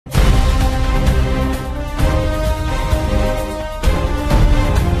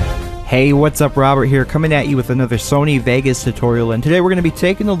Hey, what's up? Robert here, coming at you with another Sony Vegas tutorial, and today we're going to be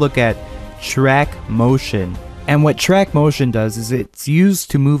taking a look at track motion. And what track motion does is it's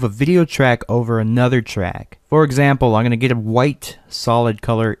used to move a video track over another track. For example, I'm going to get a white solid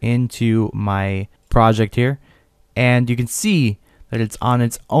color into my project here, and you can see that it's on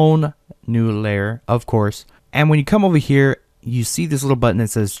its own new layer, of course. And when you come over here, you see this little button that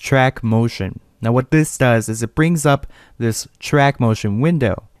says track motion. Now what this does is it brings up this track motion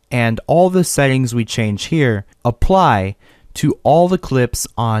window, and all the settings we change here apply to all the clips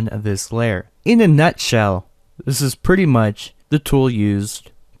on this layer. In a nutshell, this is pretty much the tool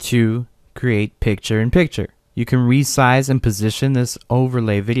used to create picture-in-picture. You can resize and position this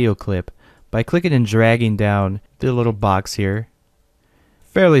overlay video clip by clicking and dragging down the little box here.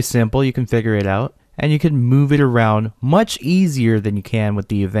 Fairly simple, you can figure it out, and you can move it around much easier than you can with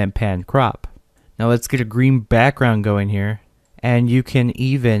the event pan crop. Now let's get a green background going here. And you can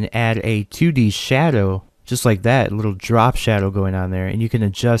even add a 2D shadow, just like that, a little drop shadow going on there, and you can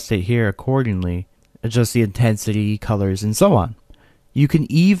adjust it here accordingly, adjust the intensity, colors, and so on. You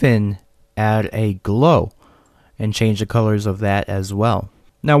can even add a glow and change the colors of that as well.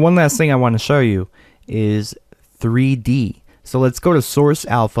 Now one last thing I want to show you is 3D. So let's go to Source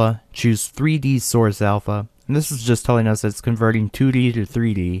Alpha, choose 3D Source Alpha, and this is just telling us it's converting 2D to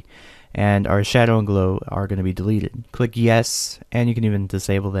 3D. And our shadow and glow are going to be deleted. Click yes, and you can even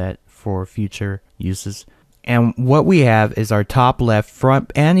disable that for future uses. And what we have is our top, left,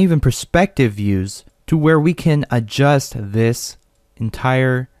 front, and even perspective views to where we can adjust this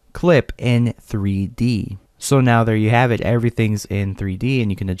entire clip in 3D. So now there you have it, everything's in 3D,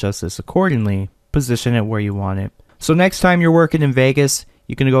 and you can adjust this accordingly, position it where you want it. So next time you're working in Vegas,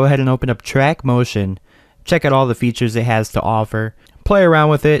 you can go ahead and open up Track Motion, check out all the features it has to offer, play around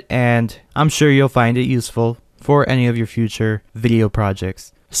with it, and I'm sure you'll find it useful for any of your future video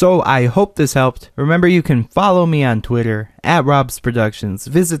projects. So I hope this helped. Remember, you can follow me on Twitter at Rob's Productions.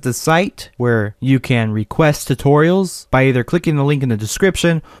 Visit the site where you can request tutorials by either clicking the link in the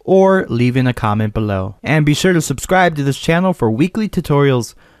description or leaving a comment below. And be sure to subscribe to this channel for weekly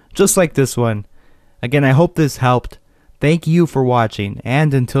tutorials just like this one. Again, I hope this helped. Thank you for watching,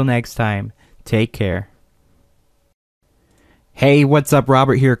 and until next time, take care. Hey, what's up?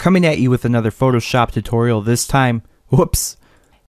 Robert here, coming at you with another Photoshop tutorial. This time, whoops,